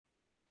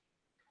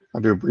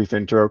I'll do a brief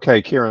intro.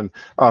 Okay, Kieran.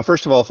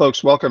 First of all,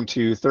 folks, welcome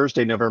to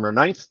Thursday, November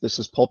 9th. This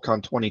is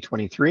PulpCon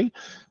 2023.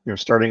 We're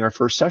starting our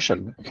first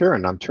session.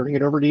 Kieran, I'm turning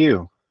it over to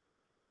you.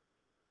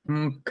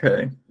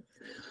 Okay.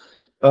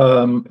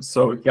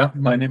 So yeah,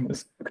 my name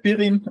is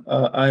Kieran.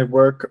 I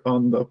work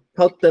on the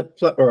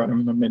PulpDep or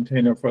I'm a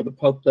maintainer for the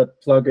PulpDep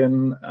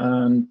plugin,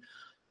 and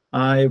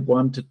I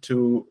wanted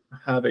to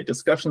have a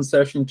discussion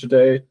session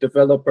today,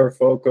 developer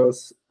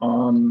focus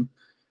on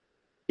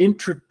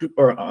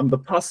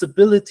the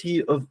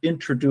possibility of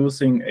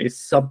introducing a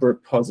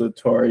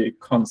sub-repository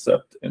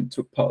concept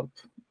into Pulp.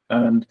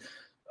 And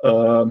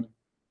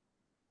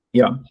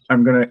yeah,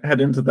 I'm going to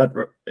head into that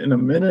in a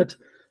minute.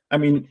 I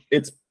mean,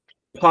 it's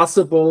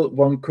possible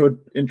one could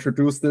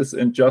introduce this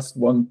in just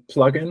one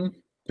plugin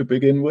to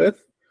begin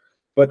with,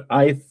 but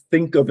I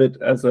think of it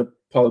as a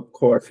Pulp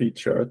core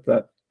feature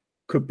that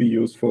could be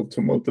useful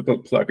to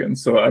multiple plugins.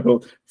 So I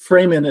will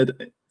frame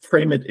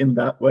it in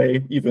that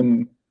way,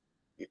 even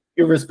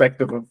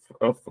irrespective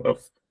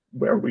of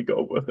where we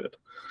go with it.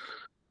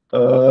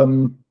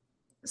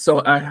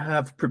 So I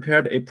have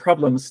prepared a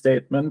problem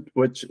statement,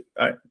 which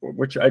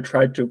I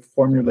tried to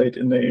formulate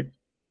in a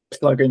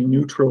plugin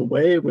neutral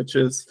way, which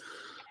is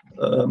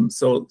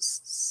so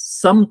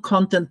some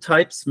content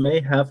types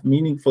may have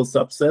meaningful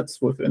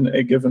subsets within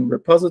a given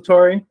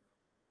repository.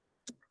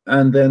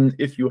 And then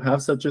if you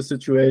have such a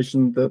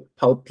situation, the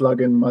Pulp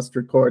plugin must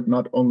record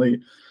not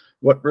only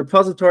what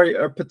repository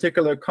a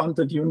particular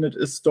content unit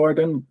is stored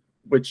in,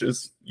 which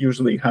is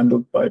usually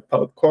handled by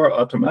Pulp core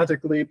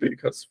automatically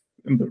because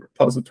in the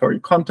repository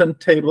content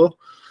table,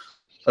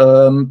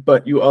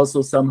 but you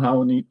also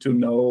somehow need to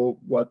know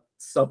what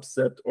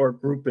subset or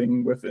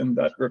grouping within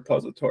that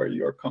repository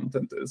your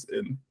content is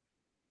in.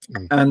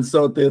 And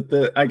so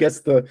I guess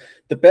the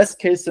best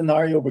case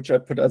scenario, which I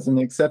put as an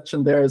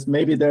exception there, is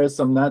maybe there is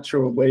some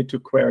natural way to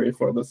query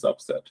for the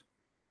subset,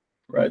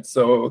 right?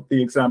 So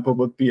the example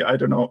would be, I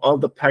don't know, all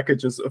the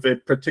packages of a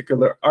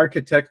particular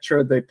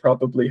architecture, they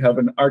probably have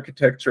an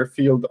architecture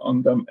field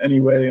on them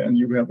anyway, and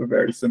you have a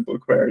very simple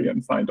query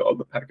and find all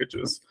the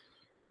packages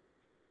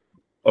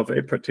of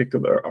a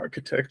particular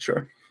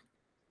architecture.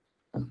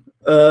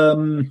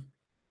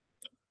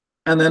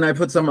 And then I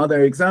put some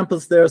other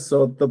examples there.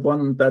 So the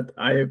one that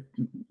I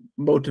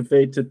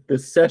motivated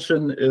this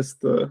session is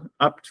the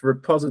apt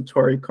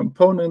repository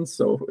components.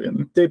 So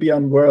in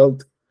Debian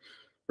world,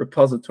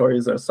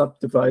 repositories are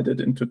subdivided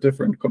into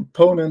different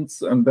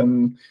components, and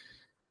then,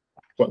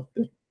 well,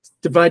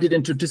 divided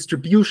into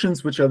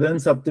distributions, which are then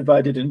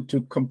subdivided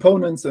into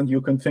components, and you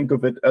can think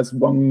of it as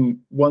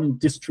one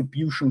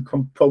distribution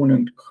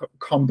component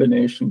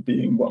combination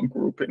being one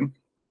grouping.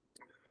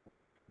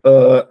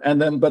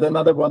 But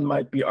another one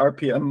might be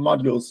RPM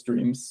module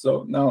streams.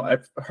 So now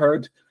I've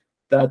heard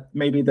that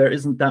maybe there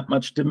isn't that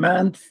much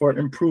demand for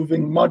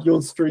improving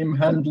module stream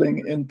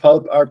handling in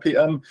Pulp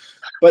RPM,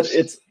 but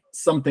it's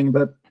something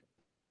that,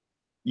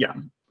 yeah,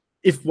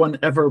 if one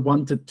ever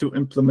wanted to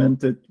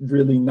implement it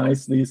really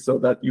nicely so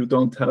that you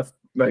don't have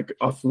like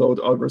offload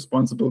all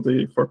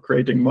responsibility for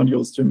creating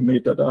module stream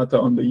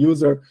metadata on the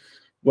user,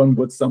 one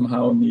would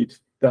somehow need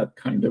that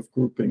kind of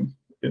grouping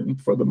in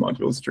for the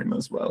module stream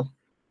as well.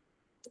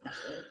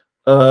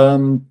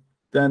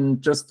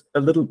 Then just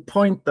a little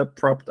point that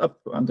propped up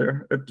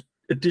under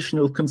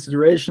additional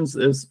considerations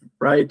is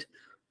right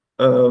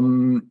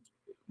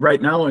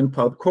now in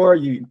Pulp core,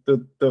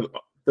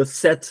 the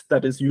set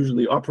that is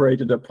usually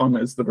operated upon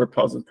is the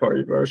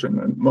repository version,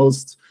 and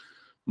most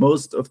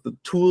of the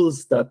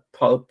tools that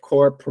Pulp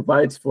core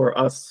provides for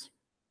us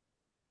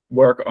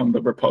work on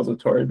the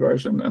repository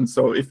version. And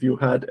so if you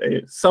had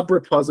a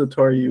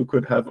sub-repository, you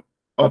could have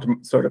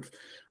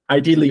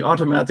ideally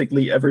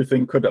automatically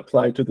everything could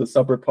apply to the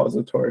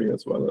sub-repository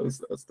as well as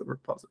the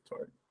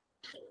repository.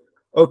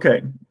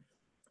 Okay,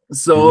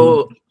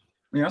 so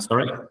yeah.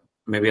 Sorry,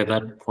 maybe at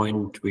that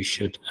point we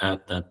should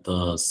add that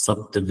the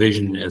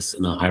subdivision is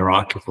in a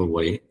hierarchical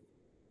way,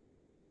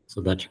 so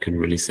that you can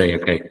really say,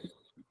 okay,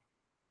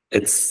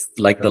 it's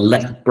like the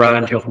left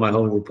branch of my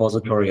whole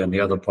repository and the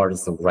other part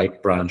is the right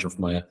branch of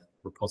my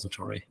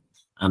repository,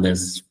 and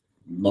there's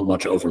not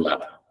much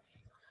overlap.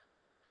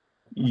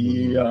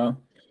 Yeah.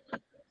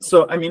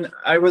 So I mean,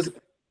 I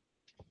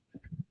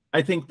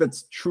think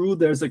that's true.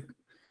 There's a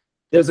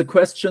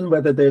question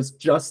whether there's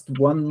just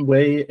one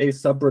way a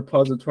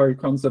sub-repository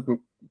concept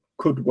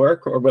could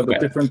work, or whether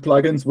different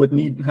plugins would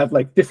have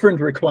like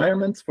different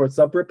requirements for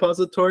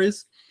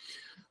sub-repositories.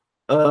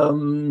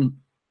 But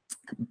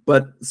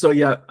so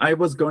yeah, I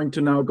was going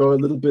to now go a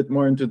little bit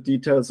more into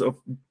details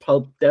of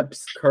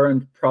PulpDep's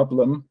current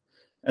problem,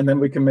 and then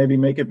we can maybe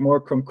make it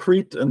more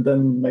concrete and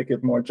then make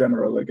it more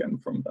general again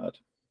from that.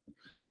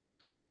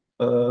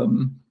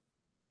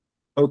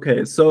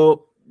 Okay,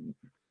 so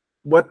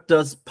what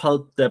does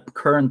PulpDep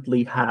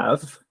currently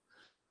have?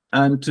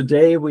 And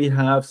today we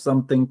have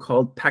something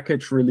called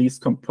package release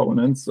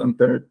components, and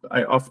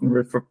I often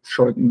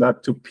shorten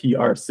that to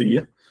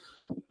PRC,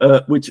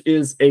 which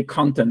is a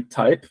content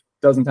type.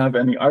 Doesn't have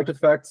any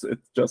artifacts, it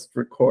just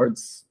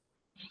records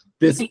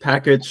this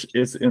package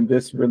is in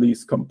this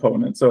release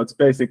component. So it's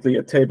basically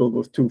a table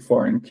with 2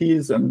 foreign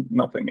keys and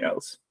nothing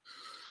else.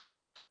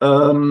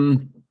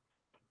 And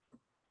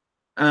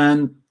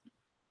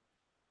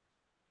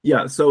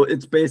yeah, so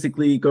it's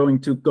basically going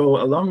to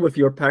go along with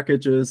your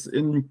packages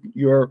in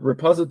your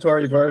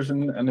repository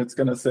version, and it's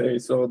going to say,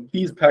 so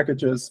these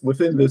packages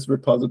within this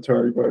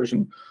repository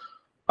version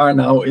are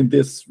now in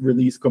this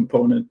release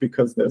component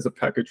because there's a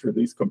package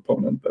release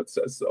component that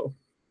says so.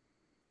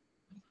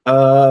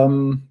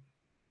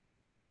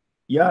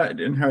 Yeah, it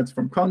inherits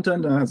from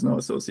content and has no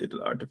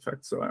associated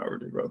artifacts, so I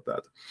already wrote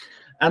that.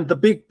 And the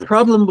big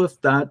problem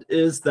with that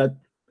is that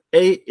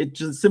it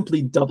just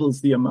simply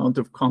doubles the amount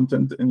of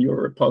content in your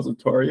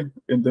repository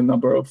in the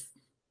number of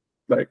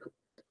like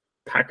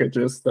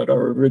packages that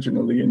are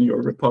originally in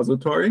your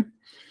repository.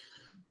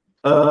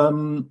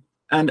 And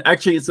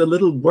actually, it's a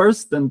little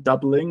worse than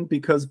doubling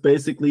because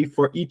basically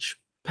for each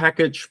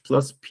package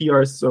plus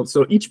PR,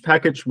 so each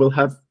package will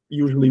have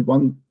usually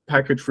one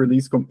package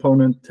release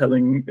component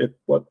telling it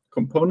what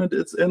component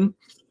it's in.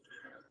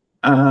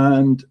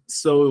 And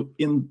so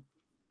in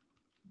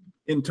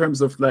terms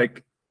of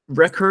like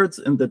records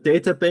in the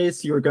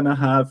database, you're going to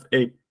have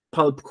a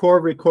Pulp core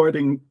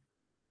recording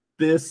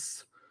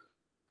this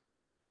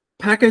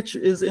package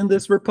is in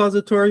this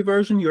repository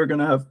version. You're going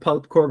to have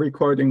Pulp core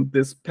recording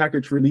this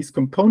package release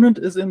component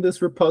is in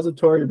this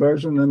repository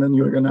version. And then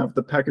you're going to have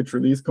the package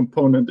release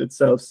component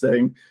itself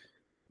saying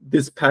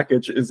this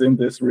package is in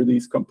this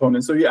release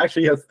component. So you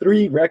actually have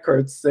 3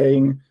 records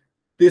saying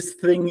this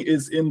thing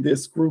is in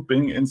this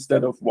grouping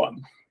instead of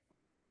 1.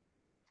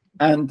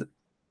 And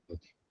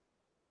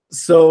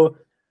so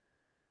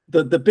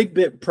the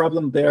big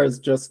problem there is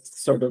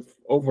just sort of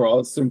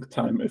overall sync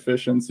time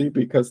efficiency,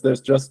 because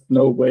there's just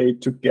no way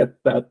to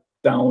get that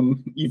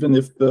down, even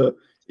if the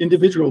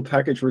individual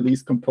package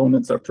release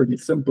components are pretty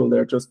simple.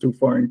 They're just 2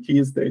 foreign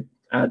keys. They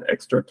add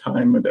extra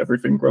time and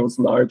everything grows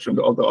large, and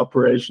all the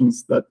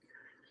operations that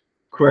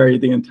query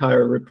the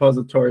entire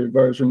repository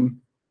version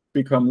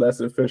become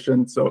less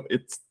efficient. So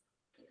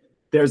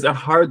there's a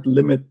hard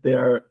limit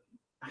there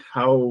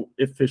how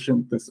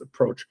efficient this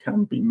approach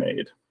can be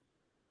made.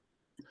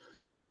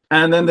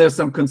 And then there's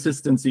some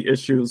consistency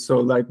issues. So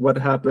like what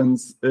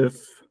happens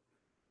if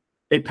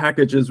a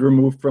package is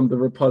removed from the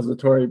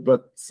repository,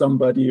 but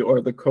somebody or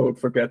the code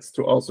forgets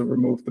to also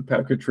remove the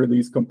package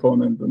release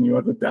component, and you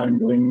have a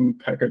dangling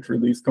package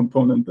release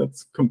component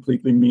that's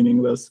completely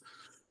meaningless.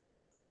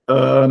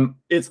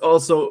 It's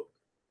also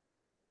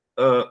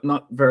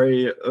not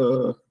very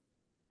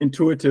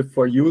intuitive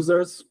for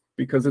users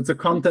because it's a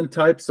content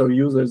type, so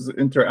users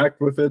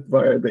interact with it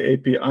via the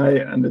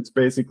API, and it's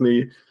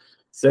basically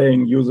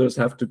saying users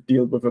have to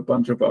deal with a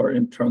bunch of our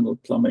internal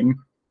plumbing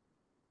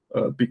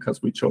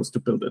because we chose to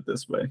build it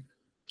this way.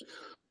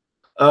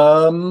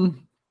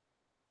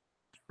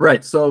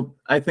 Right, so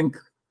I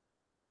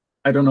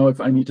don't know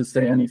if I need to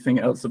say anything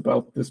else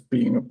about this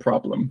being a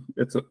problem.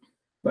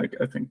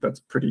 I think that's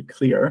pretty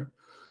clear.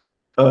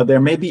 There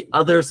may be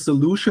other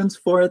solutions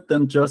for it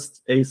than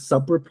just a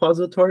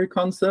sub-repository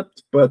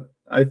concept, but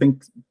I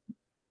think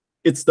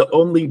it's the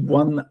only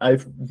one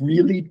I've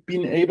really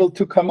been able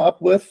to come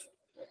up with.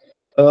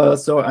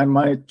 So I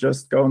might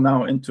just go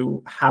now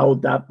into how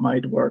that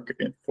might work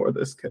for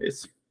this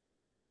case.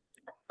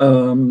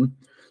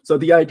 So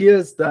the idea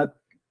is that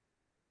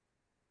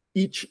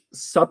each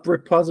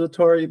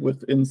sub-repository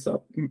within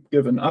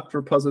given up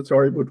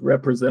repository would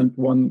represent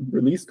one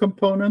release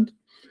component.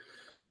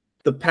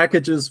 The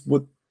packages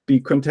would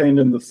be contained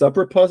in the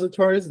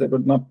sub-repositories. They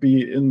would not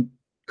be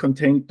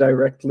contained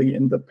directly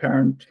in the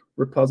parent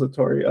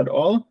repository at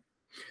all.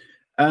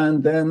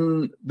 And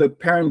then the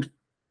parent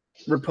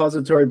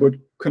repository would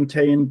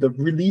contain the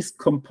release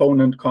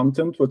component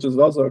content, which is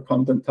also a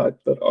content type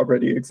that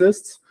already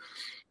exists.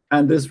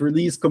 And this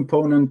release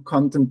component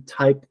content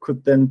type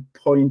could then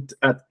point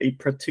at a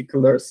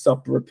particular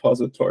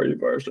sub-repository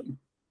version.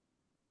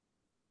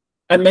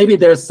 And maybe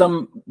there's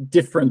some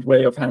different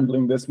way of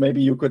handling this.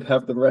 Maybe you could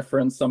have the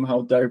reference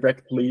somehow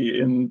directly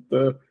in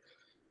the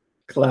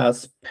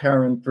class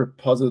parent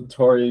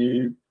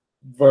repository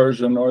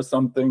version or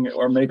something,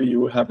 or maybe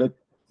you have it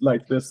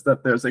like this,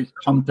 that there's a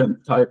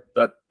content type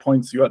that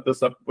points you at the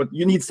sub, but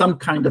you need some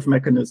kind of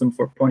mechanism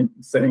for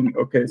saying,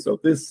 okay, so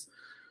this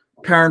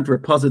parent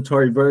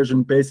repository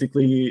version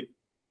basically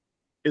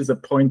is a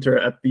pointer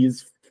at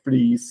these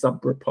 3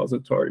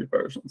 sub-repository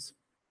versions.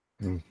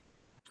 And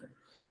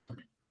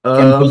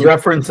those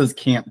references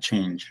can't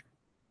change,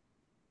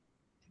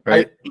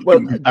 right?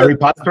 A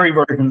repository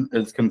version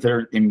is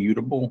considered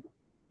immutable.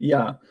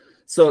 Yeah.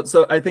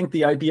 So I think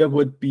the idea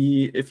would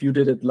be, if you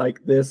did it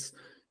like this,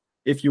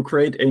 if you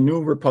create a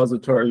new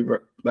repository,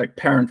 like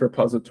parent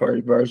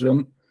repository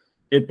version,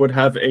 it would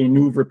have a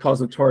new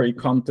repository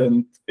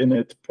content in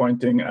it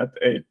pointing at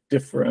a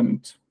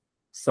different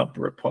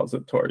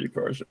sub-repository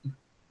version.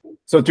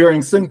 So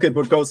during sync, it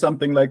would go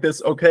something like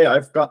this. Okay,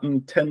 I've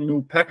gotten 10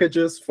 new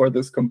packages for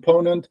this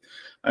component.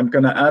 I'm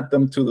going to add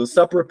them to the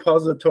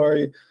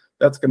sub-repository.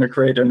 That's going to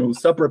create a new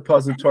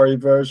sub-repository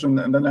version.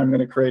 And then I'm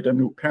going to create a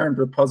new parent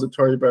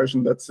repository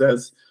version that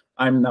says,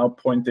 I'm now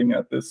pointing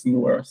at this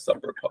newer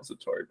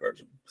sub-repository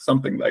version,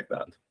 something like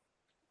that.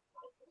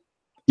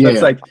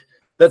 Yeah.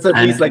 That's at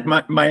least like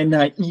my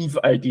naive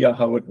idea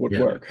how it would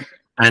work.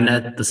 And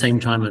at the same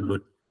time, it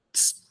would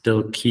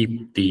still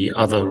keep the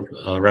other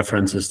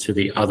references to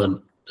the other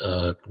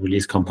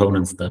release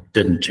components that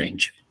didn't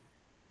change.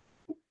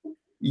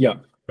 Yeah.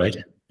 Right?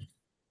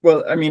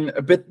 Well, I mean,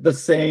 a bit the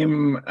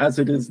same as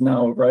it is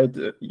now, right?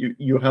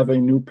 You have a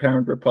new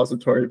parent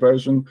repository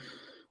version,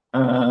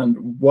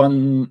 and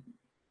one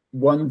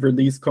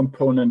release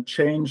component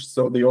changed,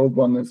 so the old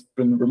one has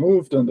been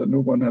removed and the new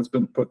one has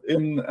been put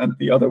in, and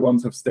the other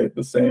ones have stayed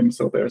the same,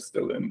 so they're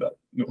still in that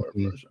newer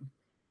version.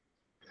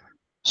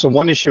 So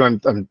one issue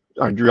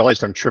I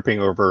realized I'm tripping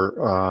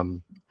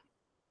over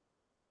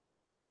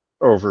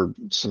over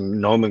some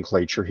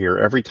nomenclature here.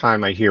 Every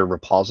time I hear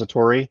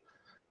repository,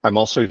 I'm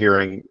also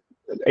hearing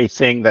a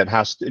thing that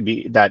has to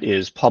be, that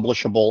is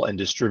publishable and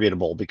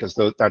distributable, because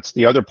that's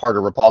the other part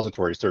of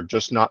repositories. They're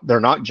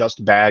not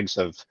just bags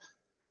of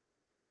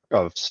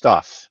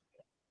stuff,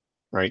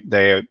 right?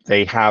 There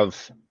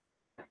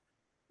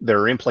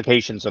are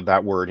implications of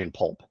that word in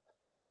Pulp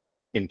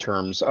in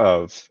terms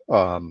of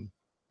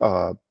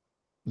the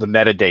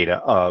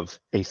metadata of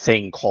a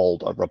thing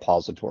called a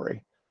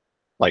repository.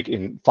 Like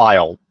in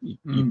file,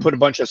 you put a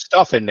bunch of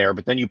stuff in there,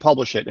 but then you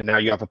publish it, and now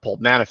you have a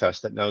Pulp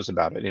manifest that knows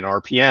about it. In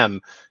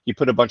RPM, you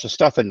put a bunch of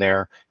stuff in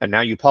there, and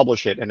now you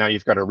publish it, and now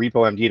you've got a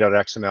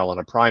repo.md.xml and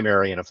a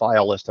primary and a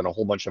file list and a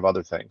whole bunch of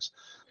other things.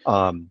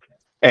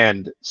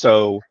 And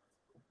so,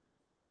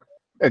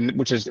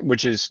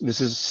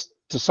 this is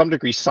to some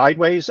degree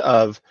sideways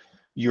of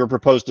your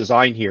proposed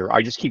design here.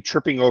 I just keep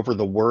tripping over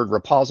the word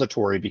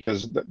repository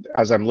because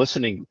as I'm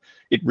listening,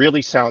 it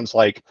really sounds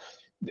like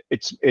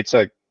it's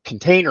a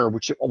container,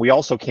 which we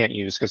also can't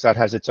use because that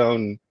has its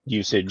own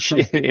usage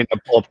in the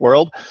Pulp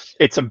world.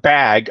 It's a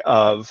bag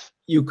of,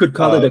 you could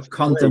call it a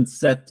content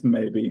set,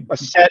 maybe a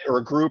set or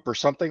a group or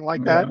something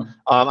like that.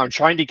 I'm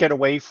trying to get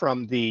away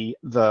from the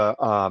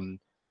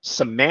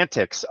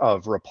semantics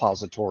of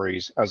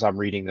repositories as I'm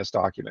reading this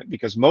document,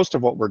 because most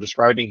of what we're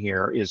describing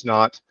here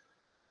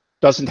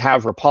doesn't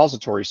have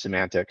repository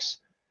semantics.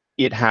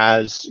 It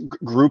has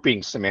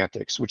grouping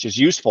semantics, which is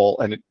useful,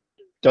 and it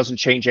doesn't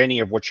change any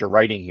of what you're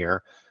writing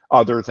here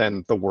other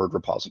than the word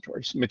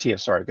repositories.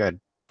 Matthias, sorry, go ahead.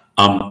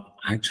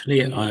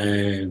 Actually,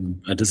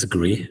 I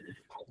disagree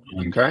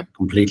Okay.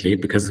 completely,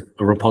 because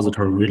a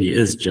repository really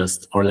is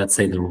just, or let's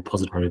say the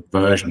repository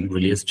version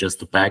really is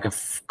just a bag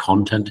of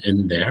content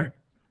in there.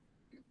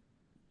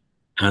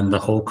 And the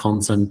whole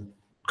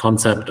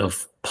concept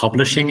of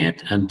publishing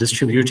it and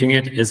distributing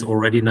it is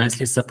already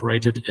nicely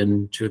separated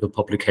into the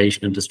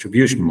publication and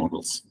distribution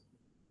models.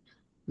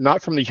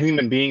 Not from the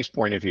human being's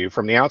point of view.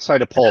 From the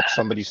outside of Pulp,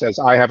 somebody says,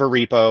 I have a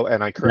repo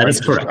and I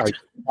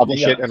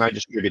publish it and I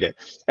distribute it.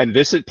 And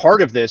this is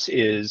part of this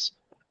is,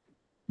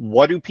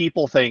 what do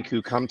people think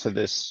who come to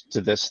this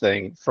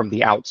thing from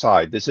the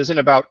outside? This isn't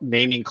about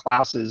naming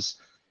classes,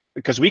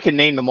 because we can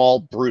name them all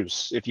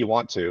Bruce if you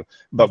want to,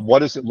 but what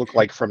does it look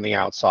like from the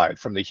outside,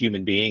 from the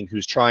human being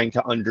who's trying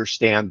to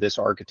understand this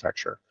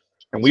architecture?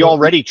 And we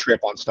already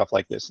trip on stuff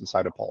like this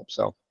inside of Pulp.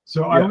 So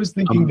yeah. I was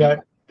thinking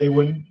that they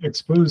wouldn't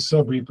expose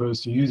sub-repos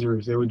to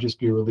users, they would just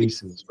be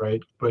releases,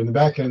 right? But in the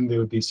back end, they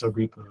would be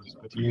sub-repos.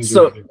 But the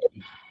user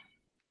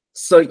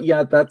so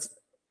yeah, that's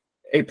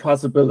a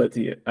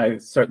possibility, I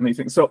certainly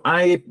think. So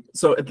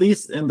at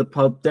least in the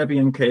Pulp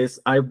Debian case,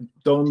 I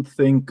don't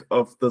think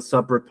of the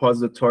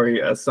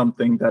sub-repository as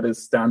something that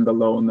is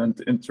standalone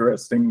and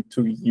interesting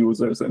to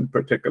users in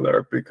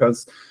particular,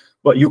 because,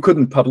 well, you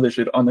couldn't publish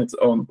it on its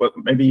own, but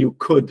maybe you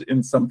could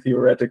in some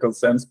theoretical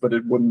sense, but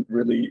it wouldn't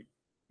really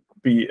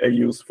be a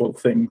useful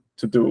thing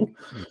to do.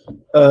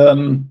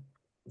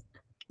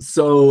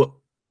 So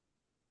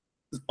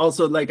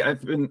also, like,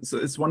 so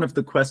it's one of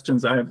the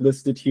questions I have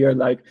listed here,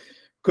 like,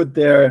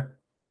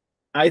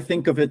 I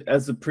think of it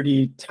as a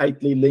pretty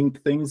tightly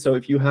linked thing. So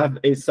if you have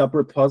a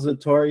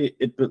sub-repository,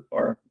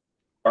 or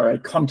a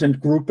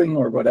content grouping,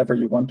 or whatever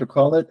you want to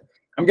call it,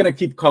 I'm going to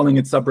keep calling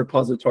it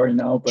sub-repository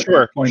now, but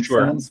the point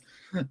stands.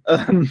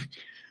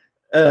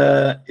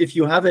 If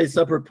you have a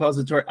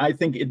sub-repository, I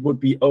think it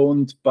would be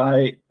owned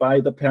by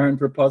the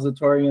parent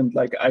repository, and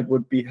like I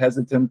would be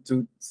hesitant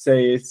to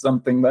say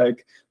something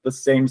like the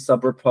same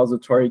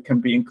sub-repository can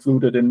be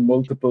included in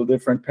multiple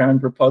different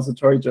parent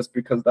repository, just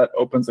because that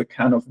opens a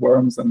can of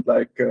worms and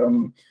like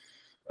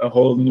a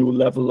whole new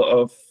level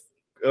of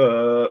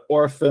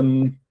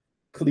orphan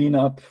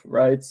cleanup,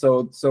 right?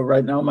 So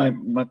right now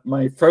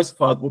my first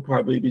thought would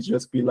probably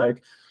just be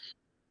like,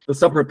 the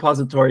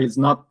sub-repository is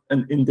not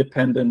an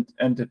independent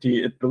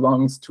entity. It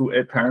belongs to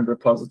a parent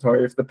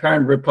repository. If the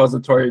parent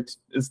repository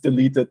is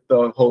deleted,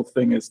 the whole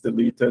thing is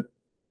deleted.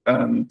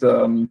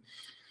 And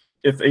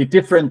if a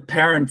different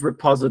parent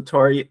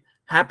repository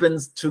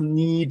happens to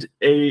need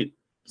a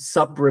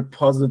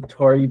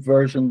sub-repository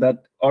version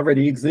that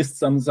already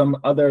exists on some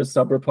other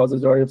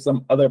sub-repository of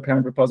some other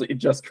parent repository, it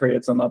just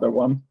creates another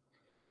one.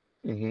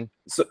 Mm-hmm.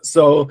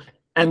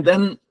 And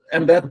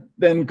that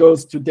then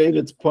goes to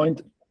David's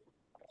point.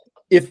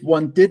 If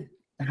one did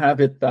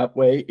have it that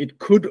way. It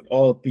could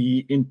all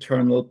be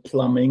internal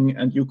plumbing,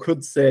 and you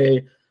could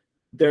say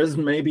there's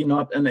maybe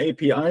not an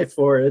API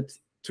for it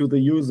to the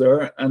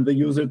user, and the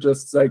user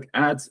just like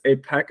adds a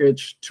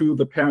package to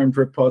the parent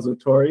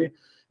repository,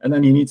 and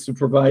then he needs to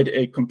provide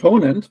a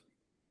component,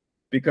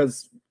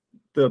 because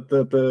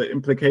the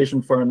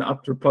implication for an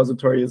apt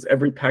repository is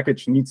every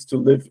package needs to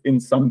live in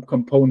some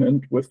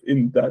component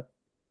within that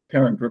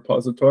parent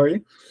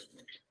repository.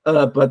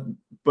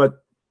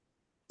 But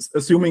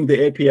assuming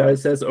the API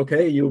says,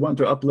 okay, you want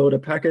to upload a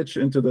package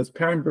into this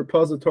parent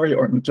repository,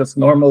 or just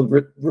normal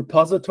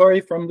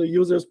repository from the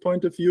user's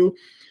point of view,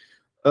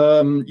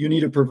 you need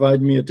to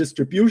provide me a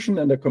distribution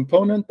and a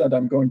component that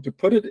I'm going to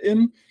put it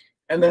in,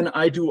 and then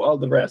I do all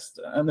the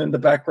rest. And in the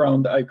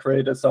background, I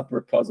create a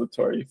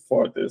sub-repository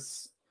for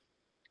this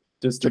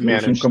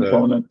distribution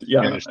component.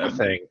 Manage the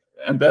thing.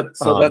 And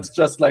that's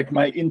just like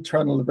my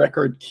internal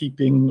record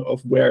keeping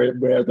of where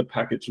the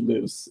package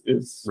lives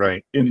is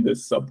right in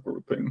this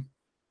subgrouping.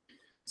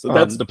 So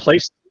that's the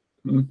place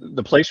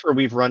where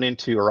we've run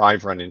into, or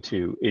I've run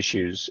into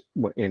issues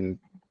in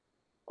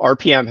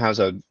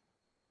RPM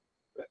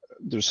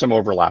there's some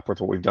overlap with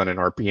what we've done in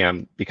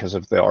RPM because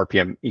of the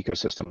RPM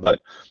ecosystem.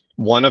 But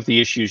one of the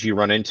issues you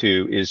run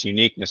into is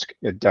uniqueness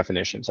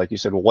definitions. Like you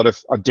said, well, what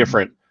if a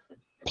different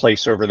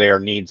place over there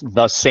needs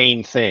the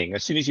same thing?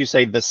 As soon as you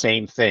say the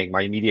same thing,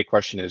 my immediate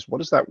question is, what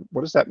does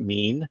that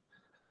mean?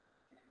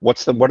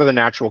 What are the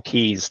natural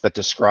keys that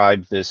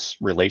describe this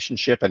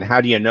relationship, and how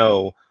do you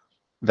know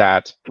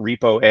that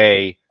repo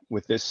A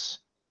with this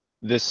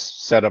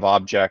set of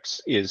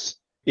objects is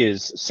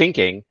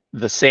syncing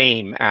the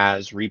same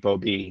as repo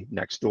B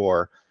next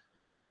door?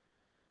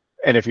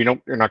 And if you're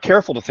not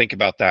careful to think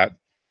about that,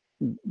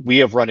 we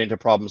have run into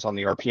problems on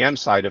the RPM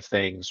side of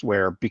things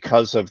where,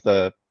 because of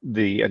the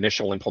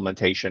initial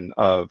implementation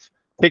of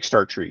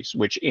kickstart trees,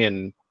 which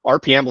in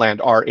RPM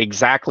land are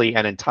exactly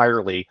and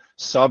entirely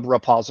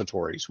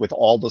sub-repositories with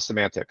all the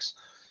semantics.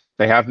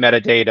 They have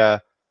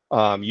metadata.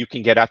 You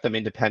can get at them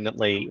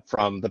independently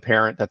from the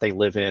parent that they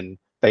live in.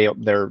 They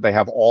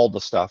have all the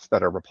stuff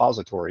that a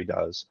repository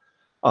does.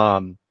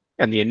 And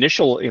the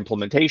initial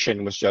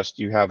implementation was just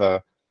you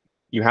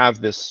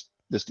have this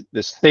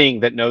thing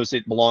that knows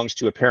it belongs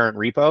to a parent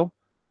repo,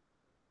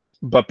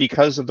 but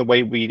because of the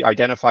way we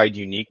identified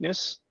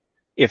uniqueness,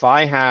 if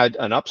I had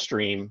an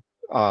upstream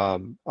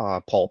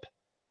pulp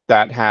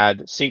that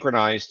had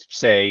synchronized,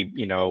 say,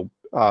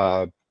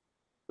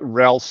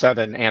 rel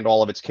 7 and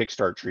all of its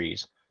kickstart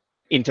trees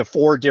into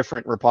 4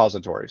 different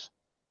repositories.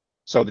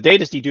 So the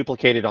data is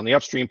deduplicated on the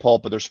upstream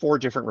pulp, but there's 4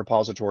 different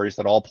repositories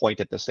that all point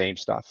at the same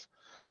stuff.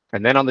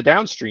 And then on the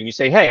downstream, you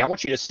say, hey, I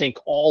want you to sync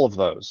all of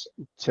those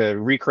to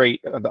recreate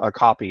a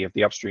copy of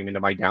the upstream into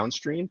my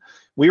downstream.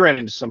 We ran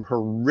into some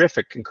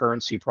horrific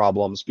concurrency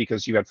problems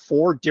because you had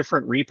 4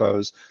 different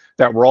repos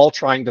that were all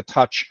trying to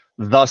touch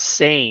the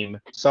same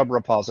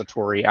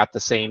sub-repository at the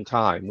same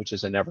time, which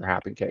is a never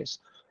happen case.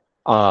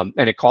 And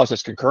it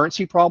causes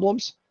concurrency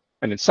problems.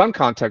 And in some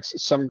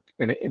contexts,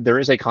 there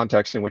is a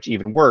context in which,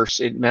 even worse,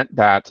 it meant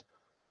that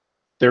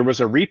there was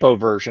a repo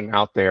version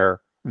out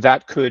there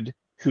that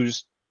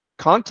whose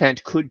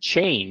content could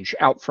change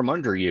out from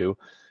under you,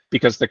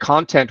 because the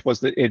content was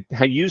that it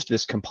had used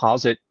this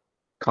composite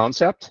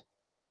concept.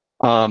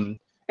 And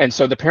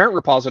so the parent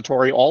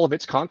repository, all of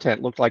its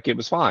content looked like it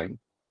was fine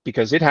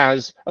because it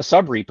has a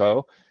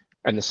subrepo,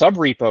 and the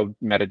subrepo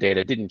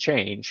metadata didn't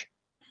change,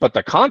 but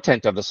the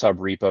content of the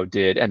subrepo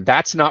did, and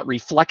that's not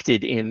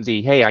reflected in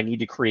the, hey, I need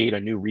to create a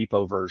new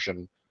repo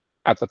version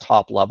at the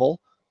top level,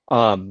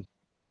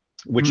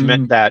 which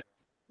meant that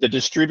the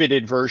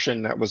distributed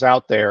version that was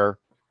out there,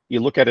 you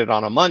look at it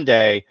on a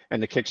Monday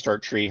and the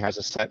kickstart tree has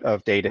a set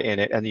of data in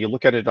it, and you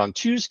look at it on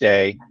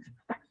Tuesday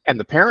and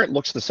the parent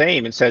looks the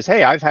same and says,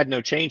 hey, I've had no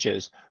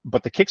changes,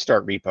 but the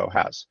kickstart repo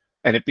has.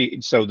 And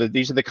these are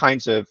the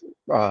kinds of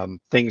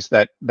things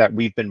that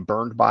we've been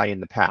burned by in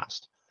the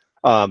past,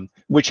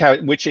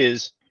 which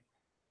is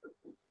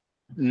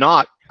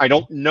not, I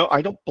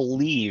don't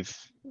believe,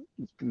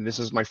 this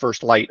is my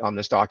first light on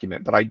this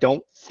document, but I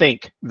don't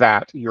think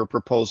that your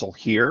proposal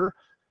here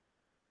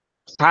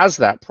has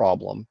that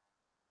problem,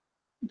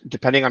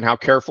 depending on how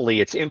carefully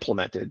it's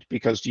implemented,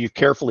 because you've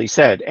carefully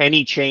said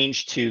any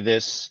change to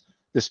this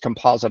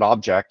composite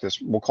object,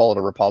 we'll call it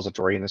a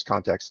repository in this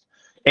context,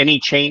 any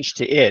change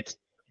to it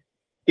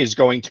is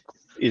going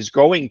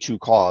to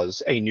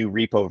cause a new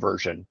repo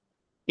version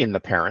in the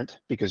parent,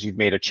 because you've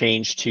made a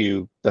change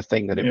to the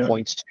thing that it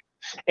points to.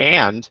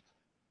 And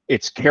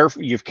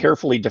you've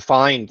carefully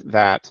defined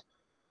that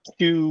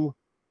 2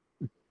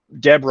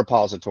 deb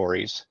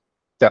repositories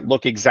that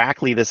look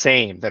exactly the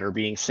same, that are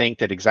being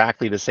synced at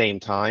exactly the same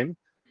time,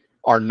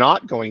 are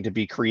not going to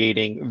be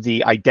creating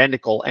the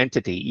identical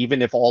entity,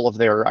 even if all of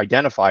their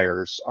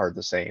identifiers are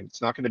the same.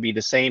 It's not going to be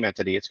the same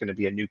entity. It's going to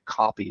be a new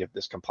copy of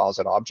this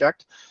composite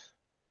object.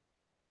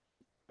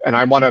 And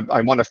I want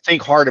to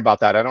think hard about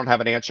that. I don't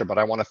have an answer, but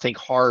I want to think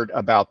hard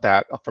about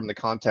that from the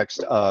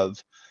context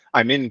of,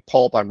 I'm in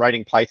Pulp, I'm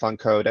writing Python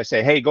code. I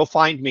say, hey, go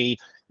find me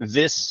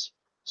this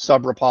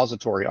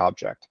sub-repository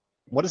object.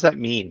 What does that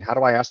mean? How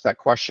do I ask that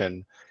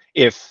question?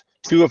 if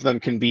two of them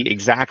can be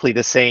exactly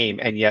the same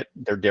and yet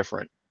they're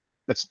different.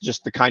 That's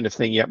just the kind of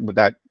thing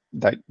that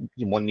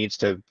one needs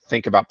to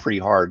think about pretty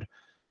hard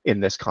in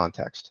this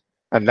context.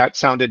 And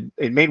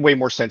it made way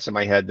more sense in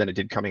my head than it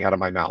did coming out of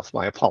my mouth.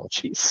 My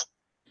apologies.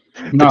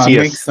 No, it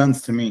makes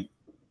sense to me.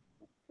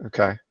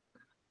 Okay.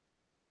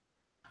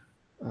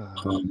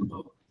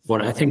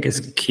 What I think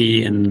is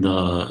key in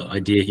the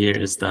idea here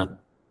is that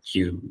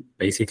you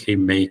basically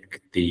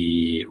make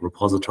the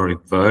repository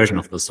version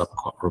of the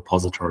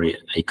sub-repository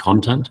a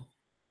content.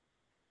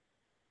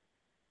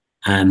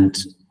 And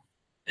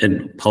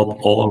in Pulp,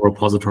 all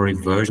repository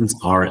versions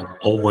are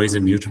always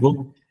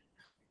immutable,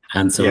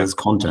 and so is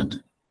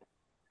content.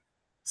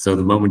 So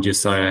the moment you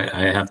say,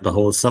 I have the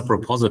whole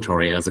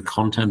sub-repository as a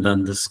content,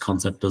 then this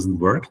concept doesn't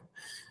work.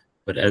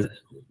 But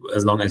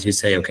as long as you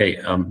say,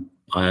 okay,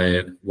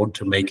 I want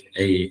to make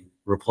a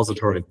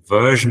repository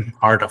version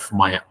part of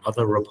my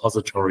other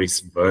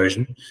repositories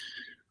version,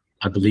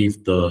 I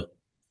believe the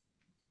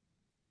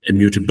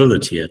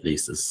immutability at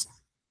least is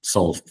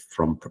solved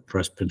from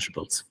first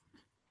principles.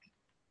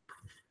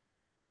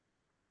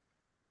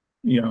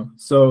 Yeah,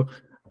 so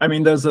I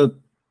mean,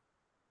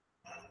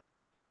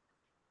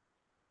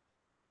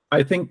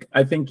 I think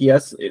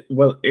yes.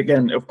 Well,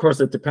 again, of course,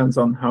 it depends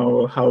on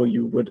how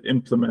you would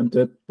implement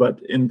it. But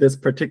in this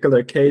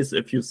particular case,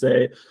 if you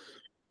say,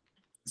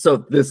 so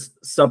this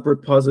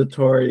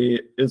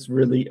sub-repository is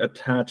really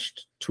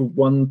attached to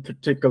one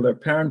particular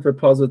parent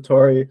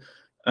repository,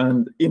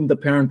 and in the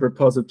parent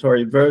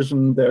repository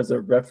version, there's a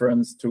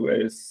reference to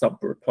a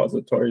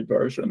sub-repository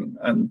version,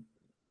 and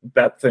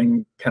that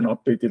thing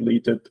cannot be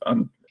deleted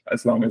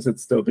as long as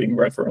it's still being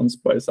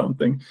referenced by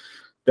something.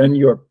 Then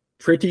you're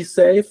pretty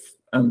safe.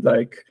 And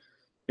like,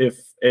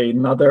 if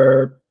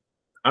another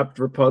apt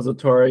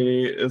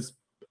repository is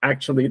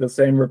actually the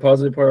same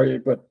repository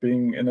but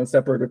being in a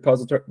separate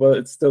repository, well,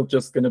 it's still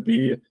just going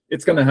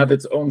to have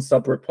its own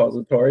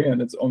sub-repository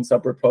and its own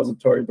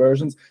sub-repository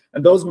versions,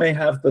 and those may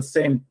have the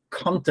same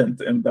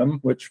content in them,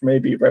 which may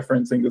be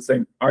referencing the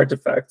same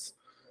artifacts,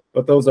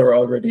 but those are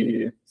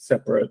already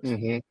separate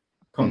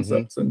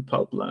concepts in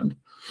Pulp land.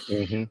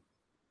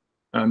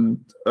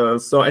 And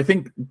so I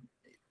think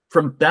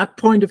from that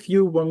point of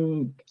view,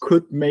 one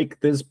could make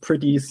this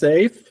pretty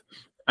safe.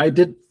 I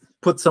did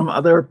put some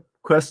other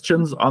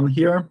questions on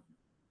here.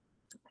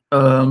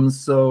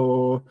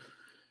 So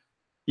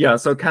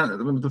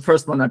the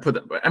first one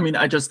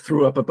I just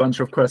threw up a bunch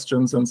of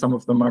questions, and some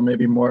of them are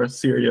maybe more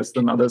serious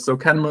than others. So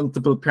can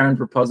multiple parent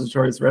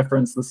repositories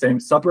reference the same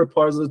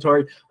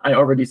sub-repository? I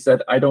already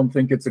said I don't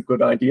think it's a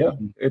good idea.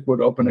 It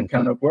would open a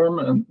can of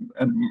worms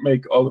and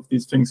make all of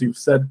these things you've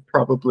said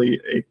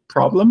probably a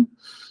problem.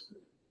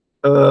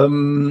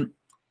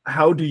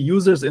 How do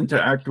users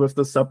interact with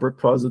the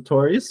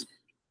sub-repositories?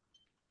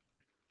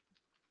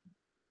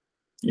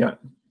 Yeah,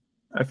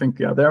 I think,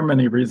 there are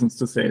many reasons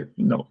to say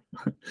no.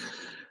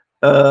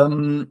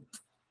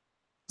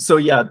 So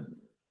yeah,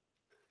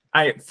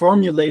 I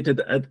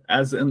formulated it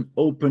as an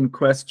open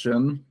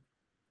question.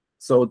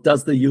 So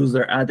does the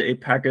user add a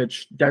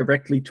package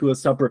directly to a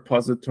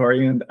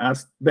sub-repository and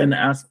then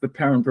ask the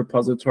parent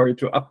repository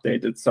to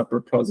update its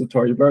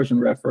sub-repository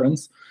version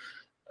reference?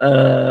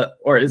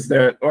 Or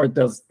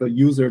does the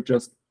user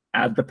just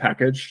add the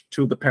package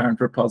to the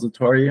parent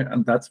repository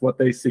and that's what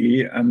they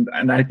see? And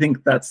I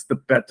think that's the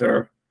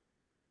better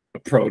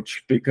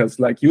approach,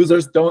 because like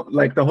users don't,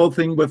 like the whole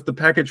thing with the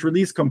package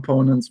release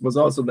components was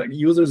also like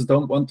users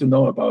don't want to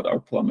know about our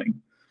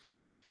plumbing.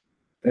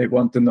 They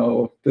want to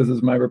know, this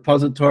is my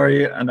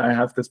repository and I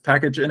have this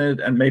package in it,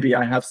 and maybe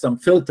I have some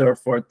filter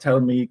for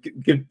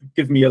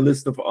give me a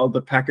list of all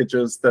the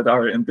packages that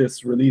are in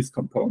this release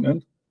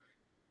component.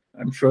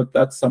 I'm sure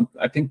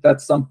I think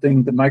that's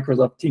something the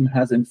Microsoft team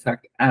has in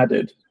fact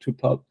added to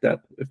Pulp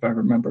Deb, if I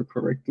remember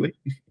correctly.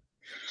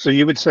 So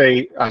you would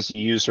say, as a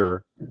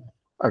user,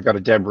 I've got a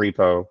deb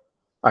repo,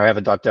 I have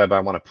a .deb I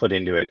want to put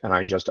into it, and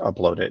I just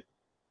upload it.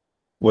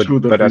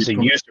 As a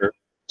user,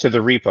 to the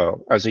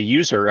repo, as a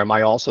user, am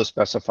I also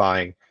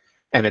specifying,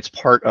 and it's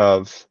part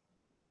of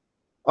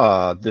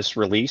this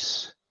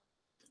release?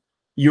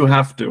 You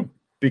have to,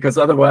 because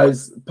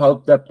otherwise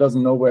Pulp Deb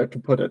doesn't know where to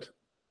put it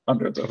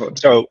under the hood.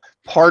 So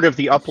part of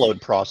the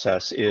upload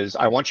process is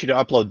I want you to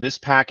upload this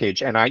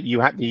package, and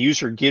the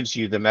user gives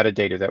you the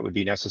metadata that would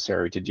be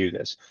necessary to do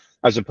this,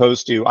 as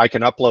opposed to I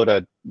can upload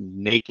a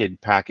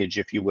naked package,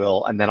 if you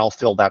will, and then I'll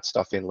fill that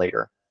stuff in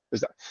later.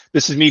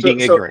 This is me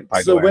being ignorant,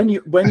 by the way.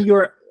 So when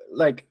you're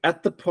like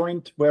at the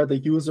point where the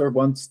user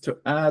wants to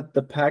add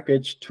the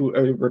package to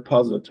a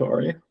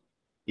repository,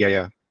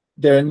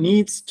 there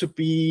needs to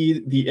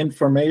be the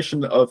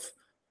information of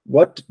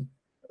what.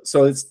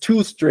 So it's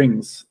two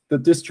strings, the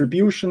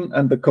distribution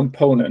and the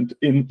component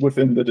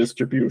within the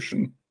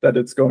distribution that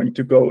it's going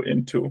to go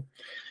into.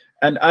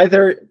 And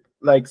either,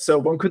 like, so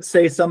one could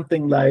say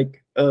something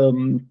like,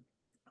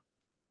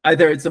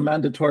 either it's a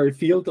mandatory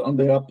field on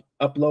the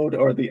upload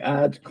or the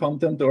add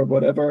content or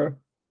whatever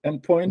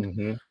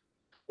endpoint,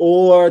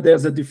 or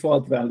there's a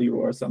default value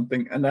or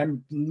something. And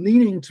I'm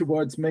leaning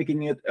towards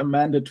making it a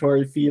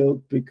mandatory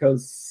field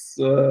because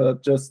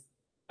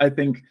I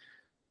think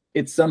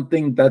it's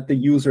something that the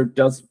user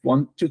does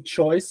want to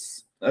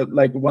choice,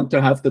 like want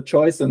to have the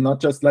choice, and not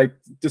just like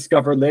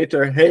discover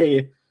later,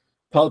 hey,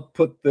 Pulp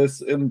put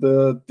this in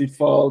the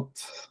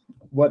default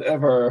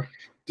whatever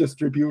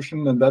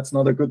distribution, and that's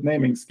not a good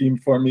naming scheme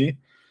for me.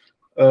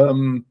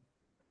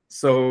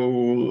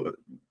 So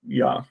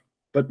yeah,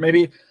 but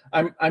maybe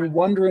I'm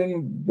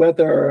wondering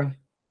whether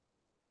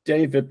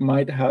David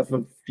might have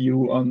a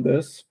view on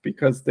this,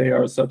 because they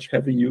are such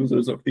heavy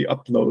users of the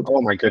upload.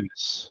 Oh my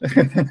goodness.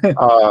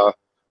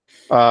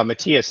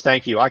 Matthias,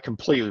 thank you. I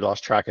completely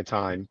lost track of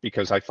time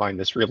because I find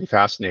this really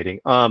fascinating.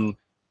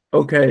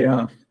 Okay,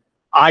 yeah.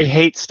 I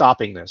hate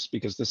stopping this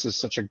because this is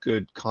such a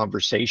good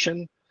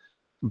conversation,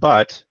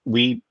 but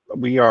we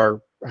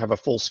have a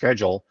full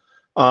schedule.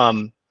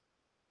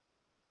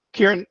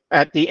 Kieran,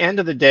 at the end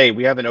of the day,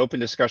 we have an open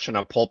discussion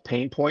on Pulp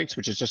pain points,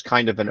 which is just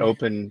kind of an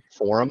open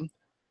forum.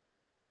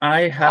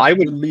 I have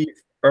to leave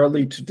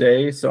early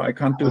today, so I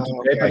can't do it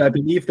today, but I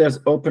believe there's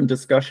open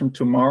discussion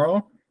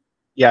tomorrow.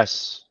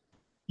 Yes.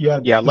 Yeah,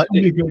 that'd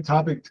be a good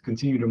topic to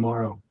continue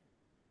tomorrow.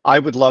 I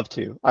would love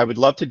to. I would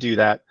love to do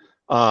that.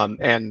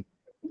 And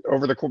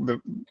over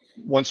the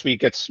once we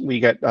get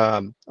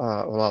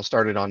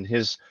started on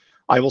his,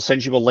 I will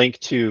send you a link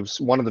to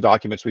one of the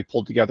documents we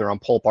pulled together on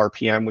Pulp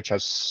RPM, which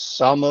has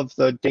some of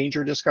the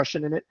danger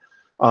discussion in it.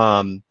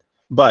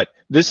 But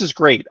this is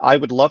great. I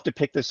would love to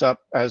pick this up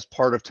as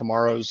part of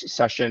tomorrow's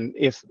session,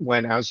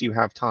 as you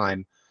have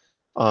time,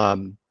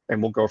 and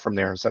we'll go from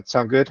there. Does that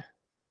sound good?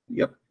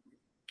 Yep.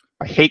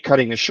 I hate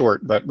cutting this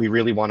short, but we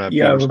really want to.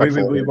 Yeah, we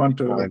want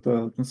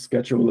to. The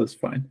schedule is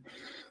fine.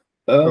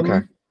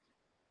 Okay.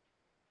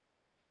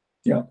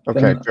 Yeah.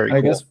 Okay. Very cool.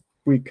 I guess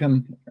we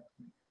can.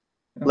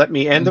 Let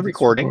me end the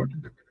recording.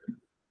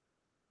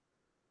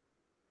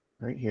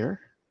 Right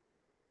here.